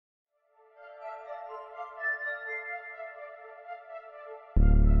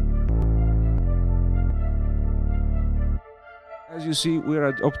As you see, we're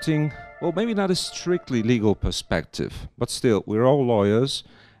adopting, well, maybe not a strictly legal perspective, but still, we're all lawyers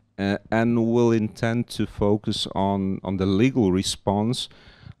and will intend to focus on the legal response,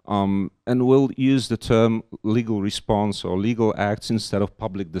 and we'll use the term legal response or legal acts instead of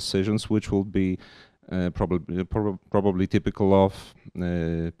public decisions, which will be probably typical of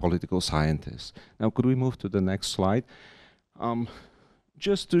political scientists. Now, could we move to the next slide?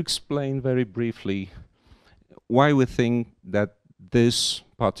 Just to explain very briefly why we think that this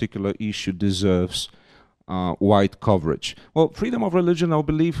particular issue deserves wide coverage. Well, freedom of religion or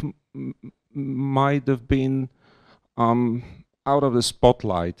belief might have been out of the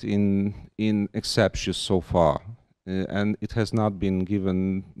spotlight in Exceptius so far, and it has not been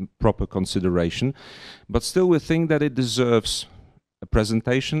given proper consideration. But still, we think that it deserves a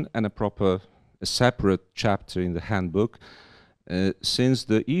presentation and a separate chapter in the handbook, since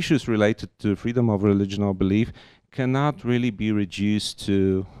the issues related to freedom of religion or belief cannot really be reduced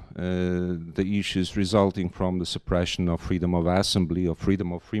to the issues resulting from the suppression of freedom of assembly or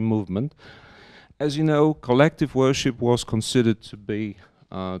freedom of free movement. As you know, collective worship was considered to be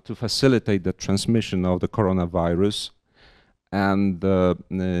to facilitate the transmission of the coronavirus, and the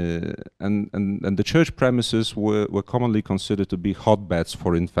church premises were commonly considered to be hotbeds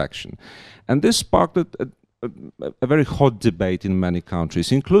for infection, and this sparked a very hot debate in many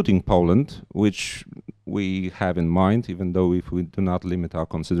countries, including Poland, which we have in mind, even though if we do not limit our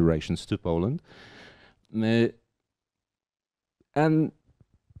considerations to Poland. And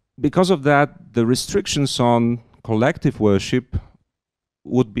because of that, the restrictions on collective worship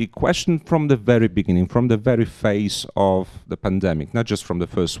would be questioned from the very beginning, from the very phase of the pandemic, not just from the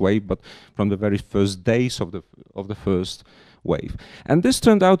first wave, but from the very first days of the first wave. And this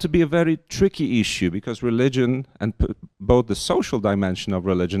turned out to be a very tricky issue, because religion, and both the social dimension of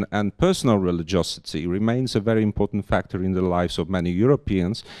religion and personal religiosity, remains a very important factor in the lives of many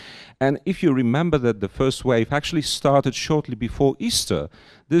Europeans. And if you remember that the first wave actually started shortly before Easter,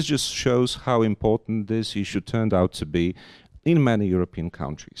 this just shows how important this issue turned out to be in many European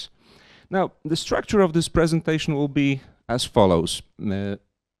countries. Now, the structure of this presentation will be as follows.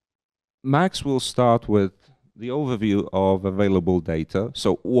 Max will start with the overview of available data,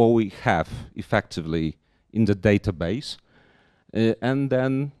 so what we have effectively in the database, and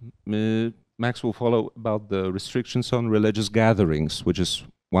then Max will follow about the restrictions on religious gatherings, which is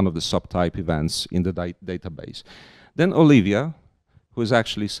one of the subtype events in the database. Then Olivia, who is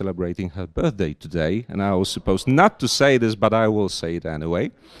actually celebrating her birthday today, and I was supposed not to say this, but I will say it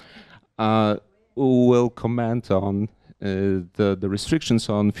anyway, will comment on the restrictions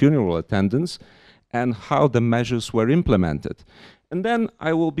on funeral attendance and how the measures were implemented. And then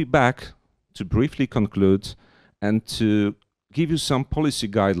I will be back to briefly conclude and to give you some policy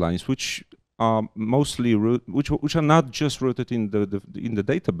guidelines, which are mostly which are not just rooted in the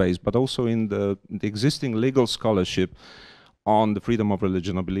database, but also in the existing legal scholarship on the freedom of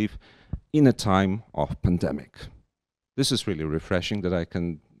religion or belief in a time of pandemic. This is really refreshing that I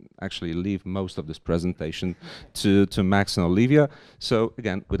can actually leave most of this presentation to Max and Olivia. So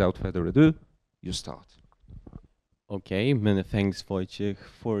again, without further ado, you start. Okay, many thanks, Wojciech,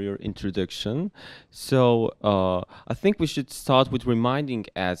 for your introduction. So I think we should start with reminding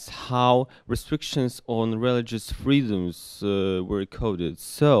us how restrictions on religious freedoms were coded.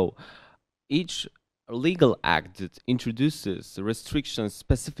 So each legal act that introduces restrictions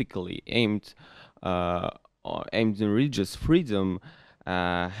specifically aimed in religious freedom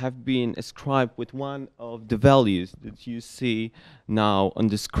have been ascribed with one of the values that you see now on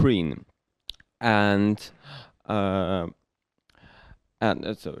the screen. And so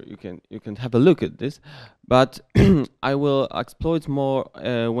you can have a look at this, but I will exploit more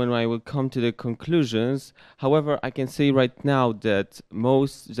when I will come to the conclusions. However, I can say right now that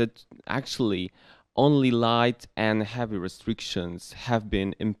actually only light and heavy restrictions have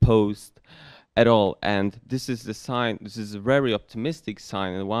been imposed at all, and this is the sign. This is a very optimistic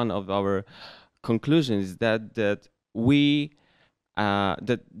sign, and one of our conclusions is that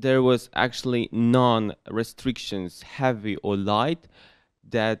there was actually non-restrictions, heavy or light,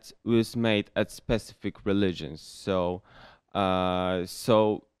 that was made at specific religions. So,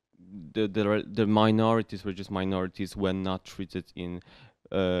 the minorities were just minorities, were not treated in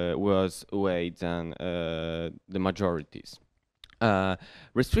worse way than the majorities.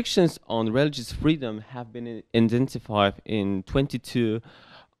 Restrictions on religious freedom have been identified in 22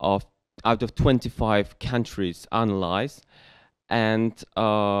 out of 25 countries analyzed. And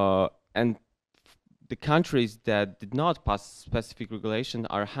the countries that did not pass specific regulation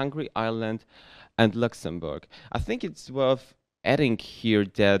are Hungary, Ireland, and Luxembourg. I think it's worth adding here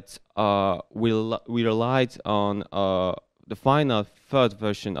that we relied on the final third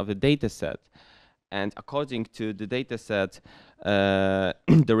version of the data set. And according to the data set, there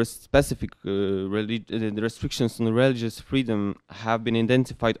is specific the restrictions on religious freedom have been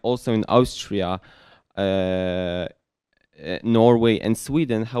identified also in Austria, Norway, and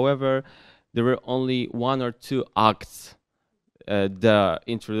Sweden. However, there were only 1 or 2 acts that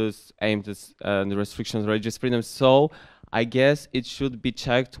introduced aimed at the restrictions on religious freedom. So I guess it should be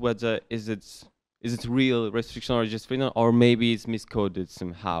checked whether is it real restriction on religious freedom, or maybe it's miscoded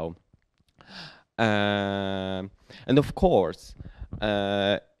somehow. And of course,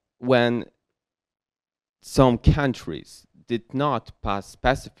 when some countries did not pass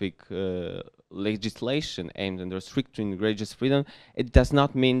specific legislation aimed at restricting religious freedom, it does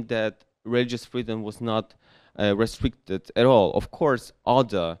not mean that religious freedom was not restricted at all. Of course,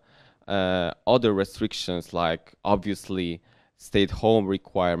 other restrictions, like obviously stay-at-home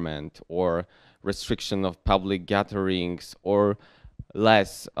requirement or restriction of public gatherings, or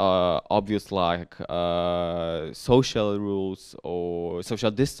less obvious, like social rules or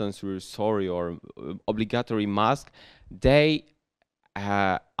social distance rules, sorry, or obligatory mask, they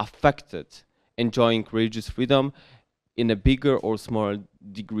affected enjoying religious freedom in a bigger or smaller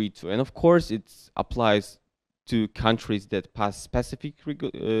degree too. And of course, it applies to countries that pass specific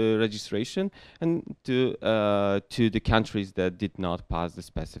registration, and to the countries that did not pass the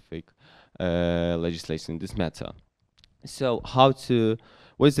specific legislation in this matter. So what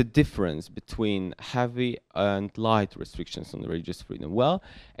is the difference between heavy and light restrictions on religious freedom? Well,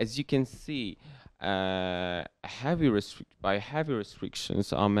 as you can see, by heavy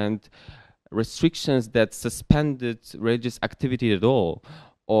restrictions are meant restrictions that suspended religious activity at all,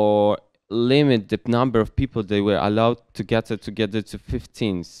 or limit the number of people they were allowed to gather together to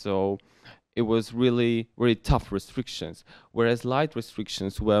 15. So it was really, really tough restrictions, whereas light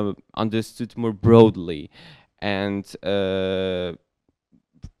restrictions were understood more broadly. And the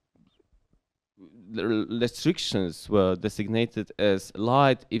restrictions were designated as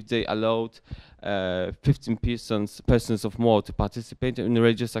light if they allowed 15 persons of more to participate in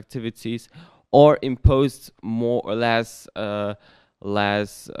religious activities, or imposed more or less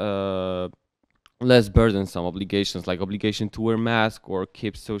less burdensome obligations, like obligation to wear mask or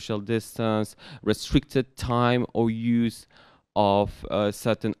keep social distance, restricted time or use of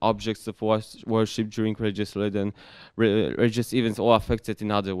certain objects of worship during religious events, or affected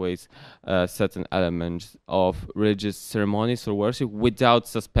in other ways certain elements of religious ceremonies or worship, without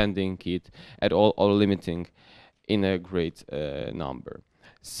suspending it at all or limiting in a great number.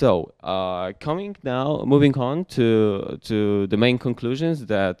 So moving on to the main conclusions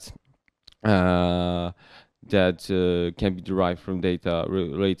that can be derived from data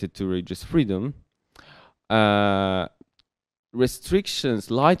related to religious freedom. Light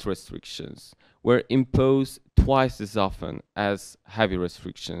restrictions, were imposed twice as often as heavy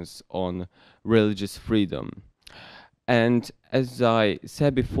restrictions on religious freedom. And as I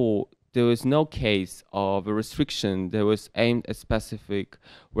said before, there was no case of a restriction that was aimed at specific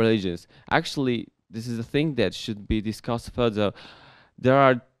religions. Actually, this is a thing that should be discussed further. There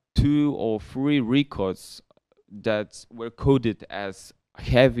are 2 or 3 records that were coded as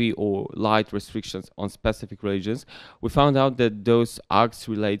heavy or light restrictions on specific religions. We found out that those acts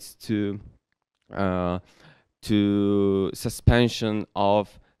relates to suspension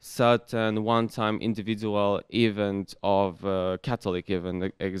of certain one-time individual event of Catholic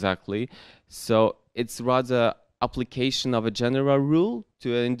event, exactly. So it's rather application of a general rule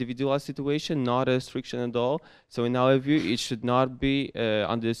to an individual situation, not a restriction at all. So in our view, it should not be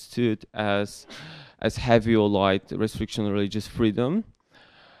understood as heavy or light restriction on religious freedom.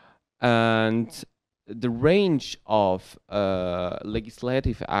 And the range of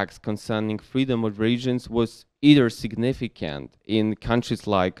legislative acts concerning freedom of religions was either significant in countries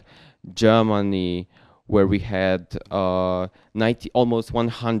like Germany, where we had almost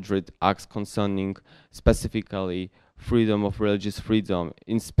 100 acts concerning specifically freedom of religious freedom.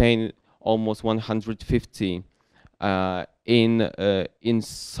 In Spain, almost 150. In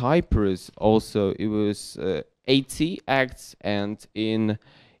Cyprus also it was 80 acts, and in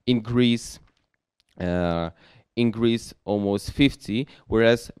Greece almost 50,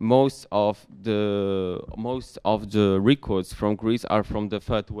 whereas most of the records from Greece are from the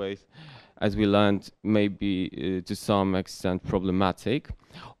third wave, as we learned, maybe to some extent problematic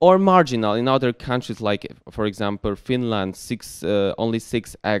or marginal. In other countries, like for example Finland, only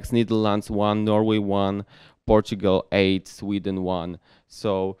 6 acts, Netherlands 1, Norway 1, Portugal 8, Sweden 1.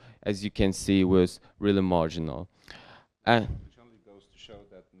 So as you can see, it was really marginal. Which only goes to show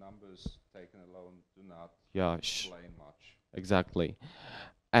that numbers taken alone do not explain much. Exactly.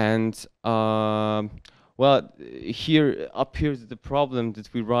 And Well, here appears the problem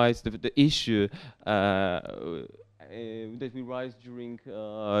that we raised, the issue that we raised during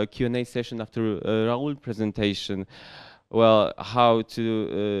Q&A session after Raoul's presentation. Well, how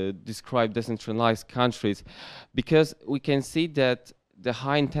to describe decentralized countries, because we can see that the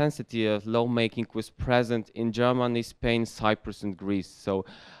high intensity of lawmaking was present in Germany, Spain, Cyprus, and Greece. So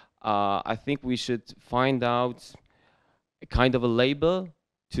I think we should find out a kind of a label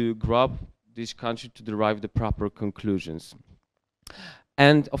to grab this country to derive the proper conclusions.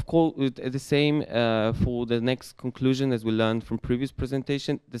 And of course, the same for the next conclusion, as we learned from previous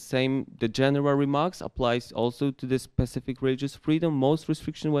presentation, the general remarks applies also to the specific religious freedom. Most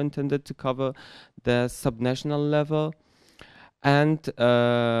restrictions were intended to cover the subnational level, and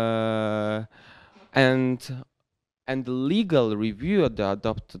the legal review of the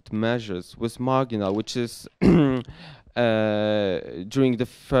adopted measures was marginal, which is during the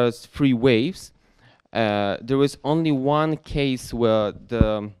first 3 waves. There was only one case where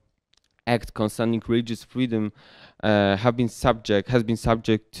the act concerning religious freedom has been subject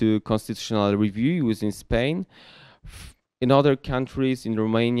to constitutional review. It was in Spain. In other countries, in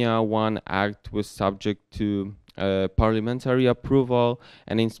Romania, one act was subject to parliamentary approval,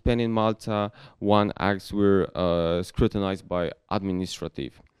 and in Spain and Malta, one acts were scrutinized by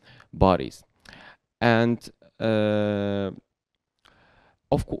administrative bodies. And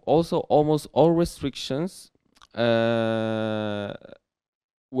also, almost all restrictions were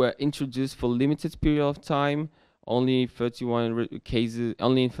introduced for limited period of time. Only in 31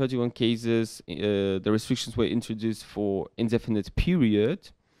 cases, the restrictions were introduced for indefinite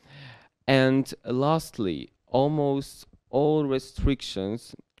period. And lastly, almost all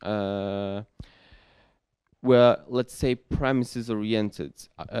restrictions were, let's say, premises oriented.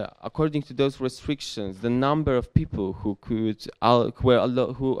 According to those restrictions, the number of people who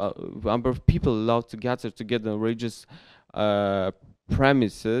number of people allowed to gather together on religious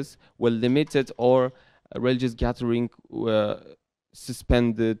premises were limited, or religious gathering were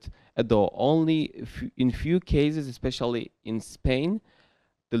suspended at all. Only in few cases, especially in Spain,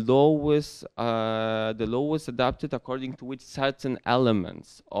 the law was adopted according to which certain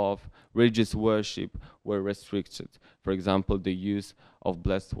elements of religious worship were restricted. For example, the use of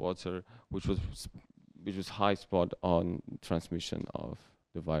blessed water, which was high spot on transmission of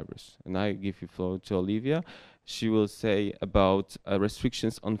the virus. And I give you floor to Oliwia. She will say about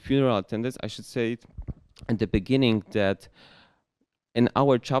restrictions on funeral attendance. I should say it at the beginning that in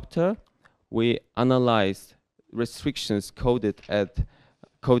our chapter we analyzed restrictions coded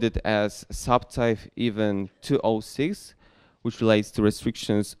as subtype even 206, which relates to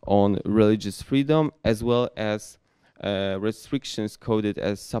restrictions on religious freedom, as well as restrictions coded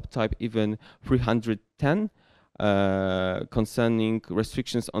as subtype even 310, concerning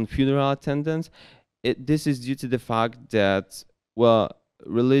restrictions on funeral attendance. This is due to the fact that, well,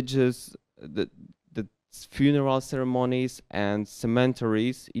 the funeral ceremonies and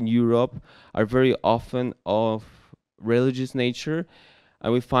cemeteries in Europe are very often of religious nature,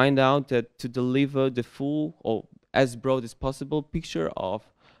 and we find out that to deliver the full or as broad as possible picture of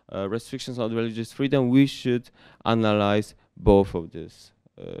restrictions on religious freedom, we should analyze both of these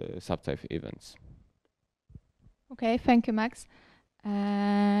subtype events. Okay, thank you, Max.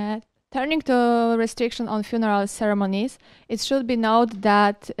 Turning to restriction on funeral ceremonies, it should be noted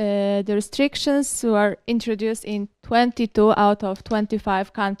that the restrictions were introduced in 22 out of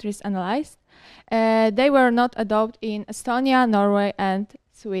 25 countries analyzed. They were not adopted in Estonia, Norway, and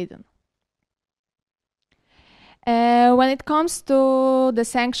Sweden. When it comes to the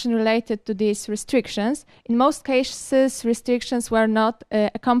sanction related to these restrictions, in most cases restrictions were not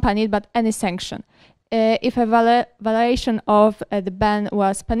accompanied by any sanction. If a violation of the ban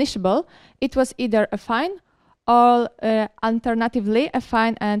was punishable, it was either a fine or alternatively a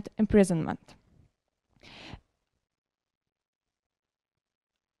fine and imprisonment.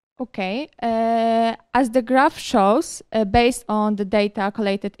 Okay, as the graph shows, based on the data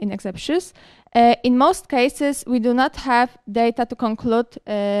collated in Exceptius, in most cases we do not have data to conclude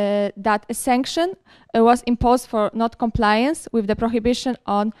that a sanction was imposed for not compliance with the prohibition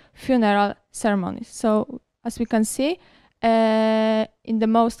on funeral ceremonies. So, as we can see, in the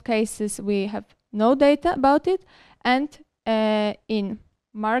most cases we have no data about it, and in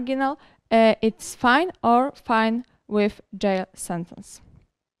marginal it's fine or fine with jail sentence.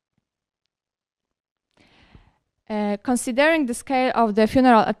 Considering the scale of the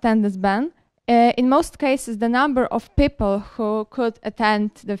funeral attendance ban, in most cases the number of people who could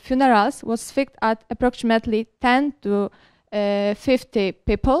attend the funerals was fixed at approximately 10 to 50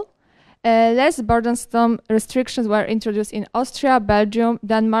 people. Less burdensome restrictions were introduced in Austria, Belgium,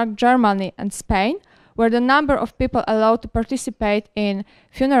 Denmark, Germany, and Spain, where the number of people allowed to participate in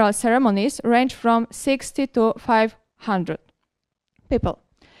funeral ceremonies ranged from 60 to 500 people.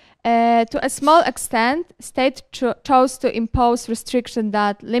 To a small extent, state chose to impose restrictions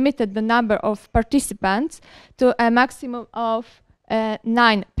that limited the number of participants to a maximum of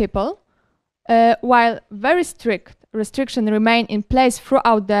 9 people, while very strict restrictions remain in place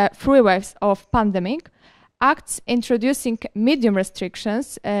throughout the 3 waves of pandemic. Acts introducing medium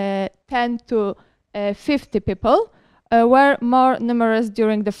restrictions, 10 to 50 people, were more numerous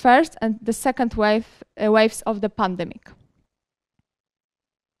during the first and the second waves of the pandemic.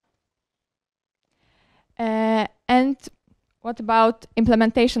 And what about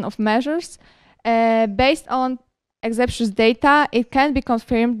implementation of measures? Based on Exceptius data, it can be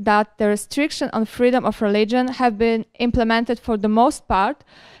confirmed that the restriction on freedom of religion have been implemented for the most part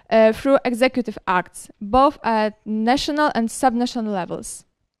through executive acts, both at national and subnational levels.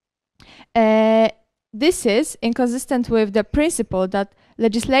 This is inconsistent with the principle that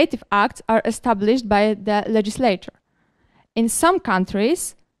legislative acts are established by the legislature. In some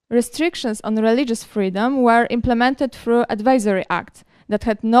countries, restrictions on religious freedom were implemented through advisory acts that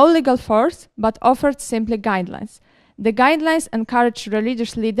had no legal force but offered simply guidelines. The guidelines encouraged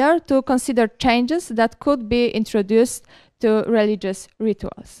religious leaders to consider changes that could be introduced to religious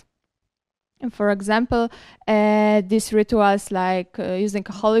rituals. And for example, these rituals like using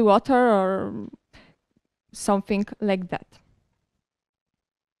holy water or something like that.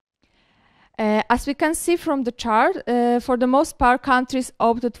 As we can see from the chart, for the most part, countries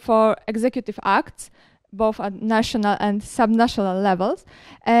opted for executive acts, both at national and subnational levels,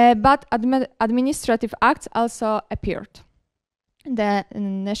 but administrative acts also appeared. The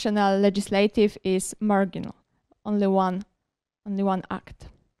national legislative is marginal, only one act.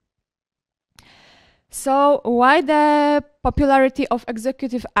 So why the popularity of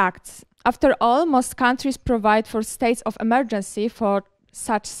executive acts? After all, most countries provide for states of emergency for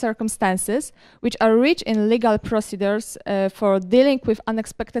such circumstances, which are rich in legal procedures for dealing with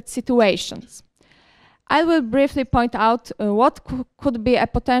unexpected situations. I will briefly point out what could be a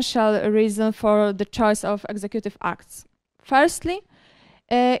potential reason for the choice of executive acts. Firstly,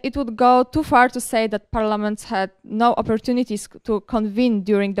 it would go too far to say that parliaments had no opportunities to convene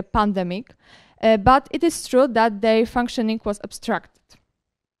during the pandemic, but it is true that their functioning was obstructed.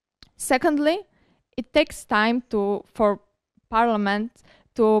 Secondly, it takes time for Parliament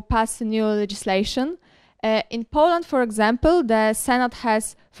to pass new legislation. In Poland, for example, the Senate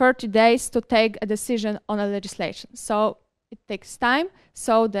has 30 days to take a decision on a legislation. So it takes time,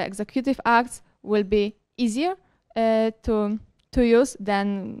 so the executive acts will be easier to use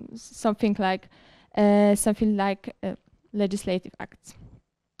than something like legislative acts.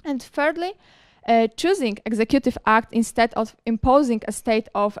 And thirdly, choosing executive act instead of imposing a state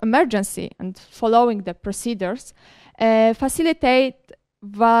of emergency and following the procedures facilitate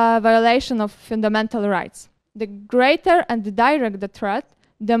the violation of fundamental rights. The greater and the direct the threat,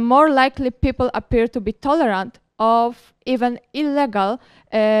 the more likely people appear to be tolerant of even illegal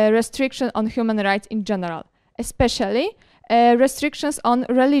restriction on human rights in general, especially restrictions on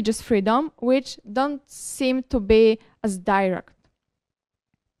religious freedom, which don't seem to be as direct.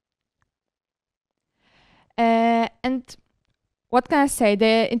 And what can I say?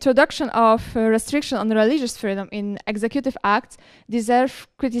 The introduction of restriction on religious freedom in executive acts deserve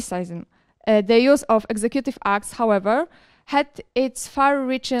criticism. The use of executive acts, however, had its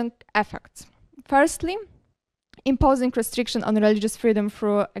far-reaching effects. Firstly, imposing restriction on religious freedom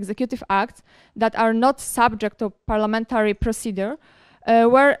through executive acts that are not subject to parliamentary procedure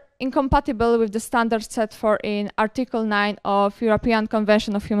were incompatible with the standards set forth in Article 9 of European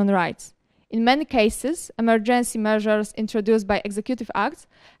Convention of Human Rights. In many cases, emergency measures introduced by executive acts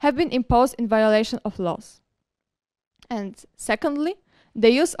have been imposed in violation of laws. And secondly,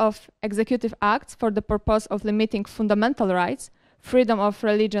 the use of executive acts for the purpose of limiting fundamental rights, freedom of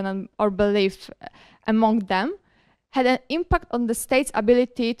religion or belief among them, had an impact on the state's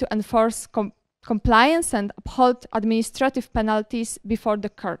ability to enforce compliance and uphold administrative penalties before the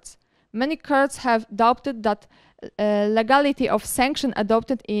courts. Many courts have doubted that legality of sanction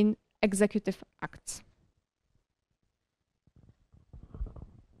adopted in executive acts.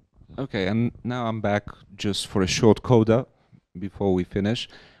 Okay, and now I'm back just for a short coda before we finish.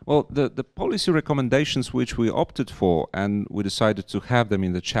 Well, the policy recommendations which we opted for and we decided to have them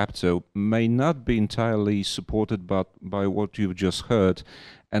in the chapter may not be entirely supported by what you've just heard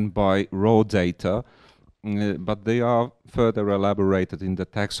and by raw data, but they are further elaborated in the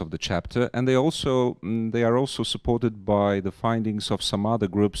text of the chapter, and they are also supported by the findings of some other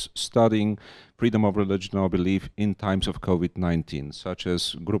groups studying freedom of religion or belief in times of COVID-19, such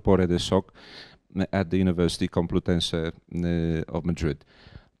as Grupo Redesok, at the University Complutense of Madrid,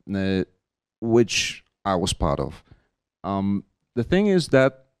 which I was part of. The thing is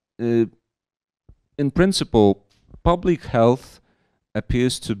that, in principle, public health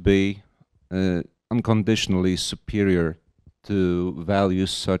appears to be unconditionally superior to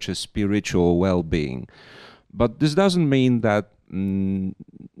values such as spiritual well-being. But this doesn't mean that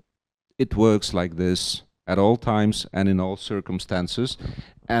it works like this at all times and in all circumstances,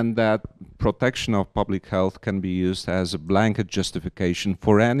 and that protection of public health can be used as a blanket justification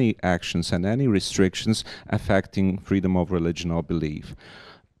for any actions and any restrictions affecting freedom of religion or belief.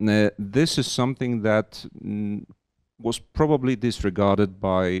 This is something that was probably disregarded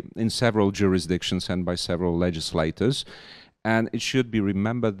in several jurisdictions and by several legislators, and it should be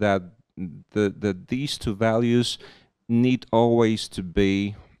remembered that these two values need always to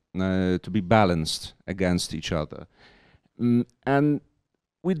be balanced against each other. And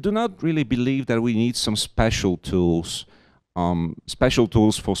we do not really believe that we need some special tools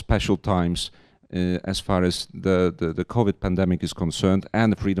for special times as far as the COVID pandemic is concerned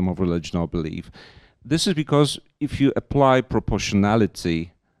and the freedom of religion or belief. This is because if you apply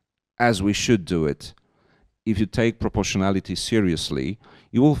proportionality as we should do it, if you take proportionality seriously,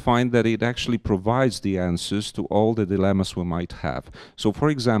 you will find that it actually provides the answers to all the dilemmas we might have. So, for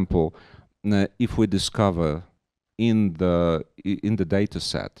example, if we discover in the data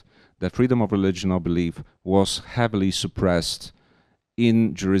set that freedom of religion or belief was heavily suppressed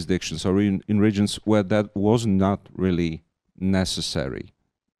in jurisdictions or in regions where that was not really necessary,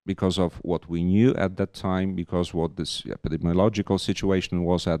 because of what we knew at that time, because what this epidemiological situation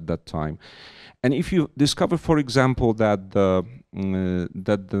was at that time. And if you discover, for example, that the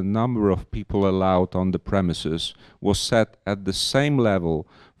number of people allowed on the premises was set at the same level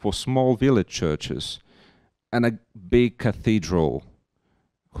for small village churches and a big cathedral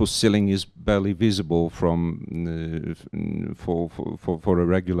whose ceiling is barely visible from for a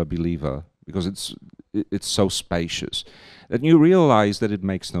regular believer, because it's so spacious, then you realize that it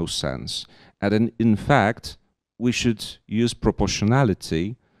makes no sense. And in fact, we should use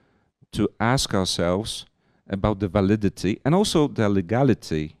proportionality to ask ourselves about the validity and also the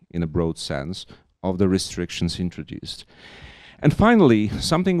legality, in a broad sense, of the restrictions introduced. And finally,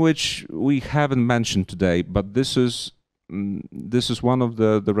 something which we haven't mentioned today, but this is one of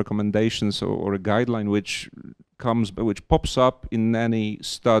the recommendations or a guideline which pops up in any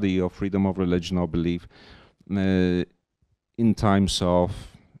study of freedom of religion or belief in times of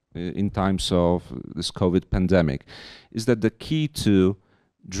this COVID pandemic, is that the key to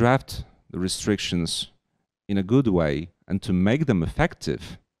draft the restrictions in a good way and to make them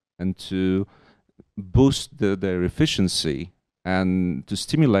effective and to boost their efficiency and to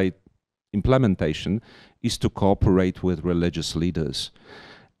stimulate implementation is to cooperate with religious leaders.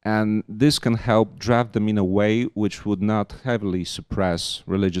 And this can help draft them in a way which would not heavily suppress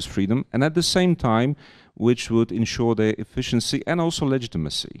religious freedom, and at the same time which would ensure their efficiency and also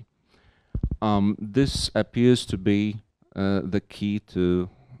legitimacy. This appears to be the key to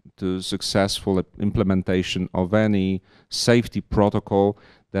successful implementation of any safety protocol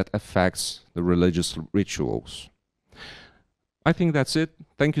that affects the religious rituals. I think that's it.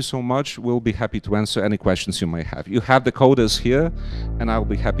 Thank you so much. We'll be happy to answer any questions you may have. You have the coders here, and I'll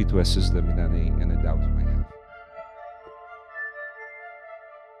be happy to assist them in any